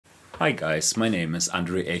Hi guys, my name is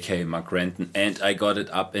Andre aka Mark Renton and I got it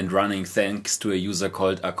up and running thanks to a user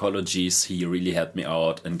called Arcologies. He really helped me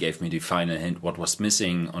out and gave me the final hint what was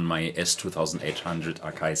missing on my S2800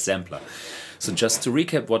 Akai sampler. So just to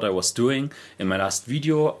recap what I was doing, in my last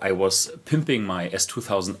video I was pimping my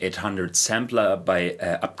S2800 sampler by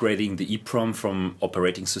upgrading the EEPROM from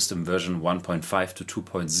operating system version 1.5 to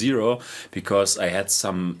 2.0 because I had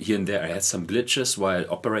some, here and there I had some glitches while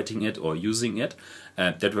operating it or using it.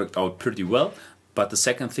 That worked out pretty well. But the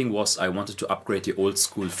second thing was I wanted to upgrade the old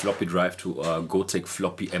school floppy drive to a Gotek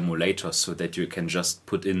Floppy Emulator so that you can just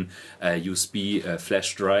put in a USB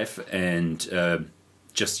flash drive and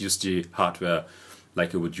just use the hardware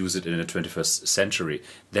like you would use it in the 21st century.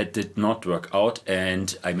 That did not work out,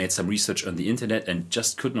 and I made some research on the internet and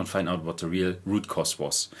just could not find out what the real root cause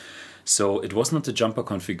was. So it was not the jumper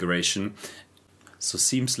configuration. So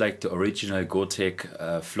seems like the original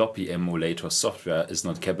Gotek Floppy Emulator software is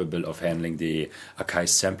not capable of handling the Akai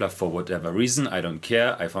sampler for whatever reason. I don't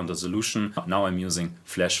care. I found a solution. Now I'm using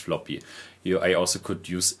FlashFloppy. I also could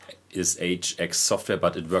use is HX software,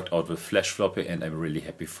 but it worked out with FlashFloppy and I'm really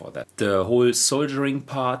happy for that. The whole soldering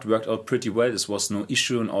part worked out pretty well. This was no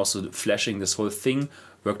issue, and also flashing this whole thing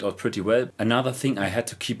worked out pretty well. Another thing I had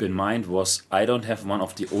to keep in mind was I don't have one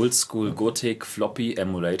of the old school Gotek Floppy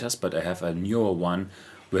emulators, but I have a newer one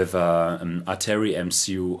with an Artery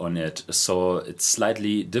MCU on it, so it's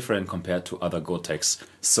slightly different compared to other Goteks.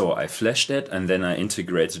 So I flashed it and then I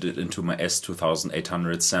integrated it into my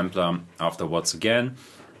S2800 sampler afterwards again.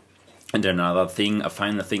 And another thing, a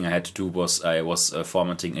final thing I had to do was I was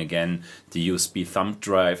formatting again the USB thumb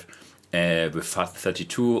drive with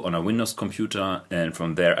FAT32 on a Windows computer, and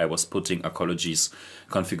from there I was putting Arcologies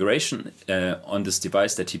configuration on this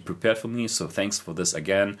device that he prepared for me, so thanks for this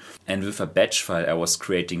again. And with a batch file I was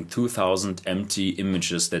creating 2000 empty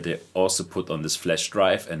images that I also put on this flash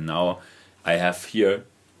drive, and now I have here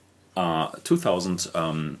 2000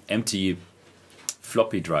 empty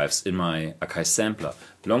floppy drives in my Akai sampler.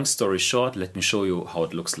 Long story short, let me show you how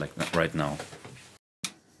it looks like right now.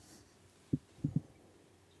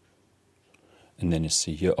 And then you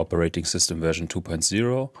see here operating system version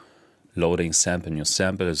 2.0, loading sample, new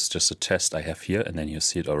sample is just a test I have here, and then you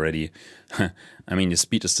see it already. I mean, the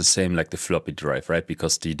speed is the same like the floppy drive, right?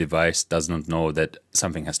 Because the device does not know that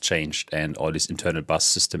something has changed and all this internal bus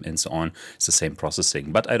system and so on, it's the same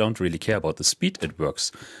processing. But I don't really care about the speed, it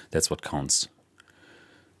works. That's what counts.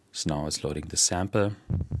 So now it's loading the sample.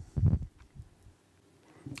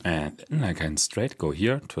 And then I can straight go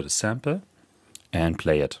here to the sample and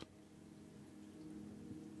play it.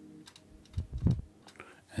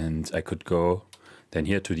 And I could go then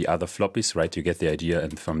here to the other floppies, right? You get the idea,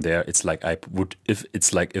 and from there it's like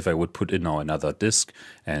if I would put in now another disk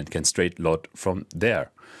and can straight load from there.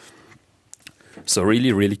 So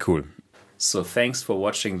really cool. So thanks for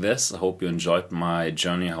watching this. I hope you enjoyed my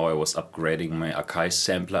journey, how I was upgrading my Akai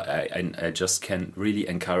sampler. I just can really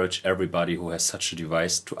encourage everybody who has such a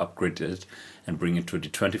device to upgrade it and bring it to the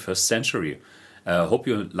 21st century. Hope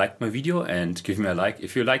you liked my video and give me a like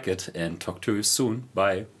if you like it, and talk to you soon.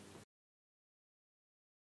 Bye.